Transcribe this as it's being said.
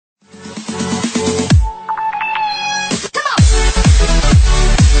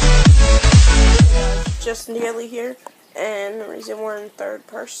Justin Daly here, and the reason we're in third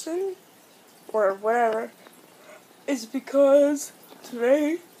person, or whatever, is because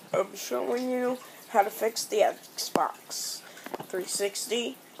today I'm showing you how to fix the Xbox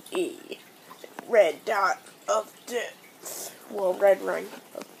 360E red dot of death, well, red ring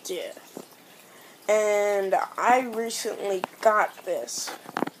of death. And I recently got this,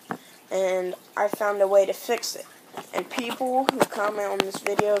 and I found a way to fix it. And people who comment on this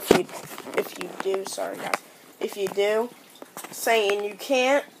video, if you do, saying you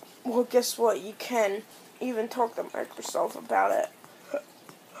can't, well, guess what? You can. Even talk to Microsoft about it.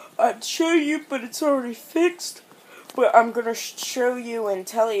 I'd show you, but it's already fixed. But I'm gonna show you and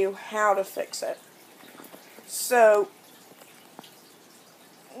tell you how to fix it. So,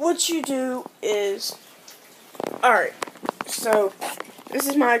 what you do is, alright, so this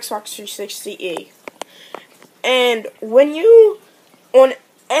is my Xbox 360E. And when you, on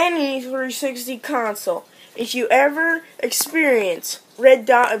any 360 console, if you ever experience red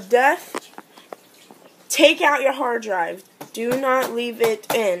dot of death, take out your hard drive. Do not leave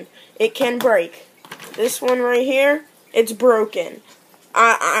it in. It can break. This one right here, it's broken.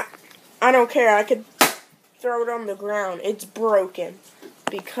 I don't care. I could throw it on the ground. It's broken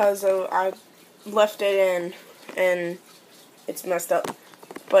because I left it in and it's messed up.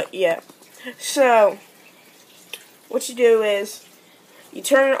 But yeah. So what you do is you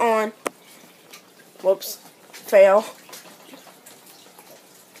turn it on. Whoops. Fail.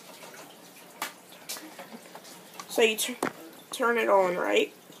 So you turn it on,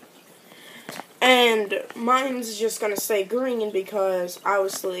 right? And mine's just gonna say green because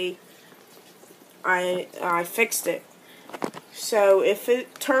obviously I fixed it. So if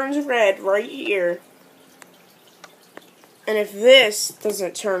it turns red right here, and if this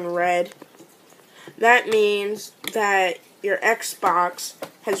doesn't turn red, that means that your Xbox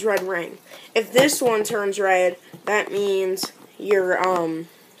has red ring. If this one turns red, that means your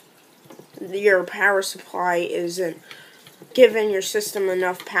power supply isn't giving your system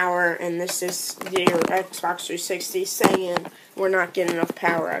enough power, and this is your Xbox 360 saying we're not getting enough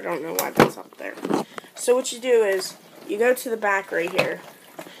power. I don't know why that's up there. So what you do is you go to the back right here,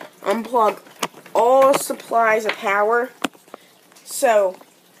 unplug all supplies of power. So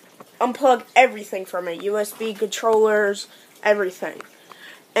unplug everything from it, USB controllers, everything.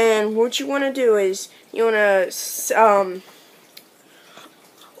 And what you want to do is you want to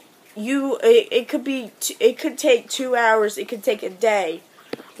it could take 2 hours, it could take a day.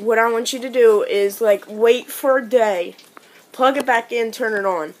 What I want you to do is wait for a day, plug it back in, turn it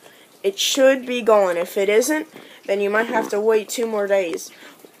on. It should be gone. If it isn't, then you might have to wait 2 more days.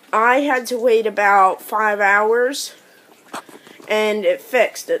 I had to wait about 5 hours and it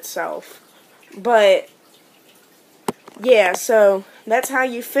fixed itself. But yeah, so that's how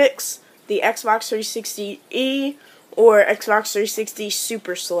you fix the Xbox 360E or Xbox 360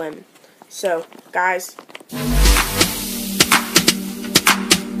 Super Slim. So, guys,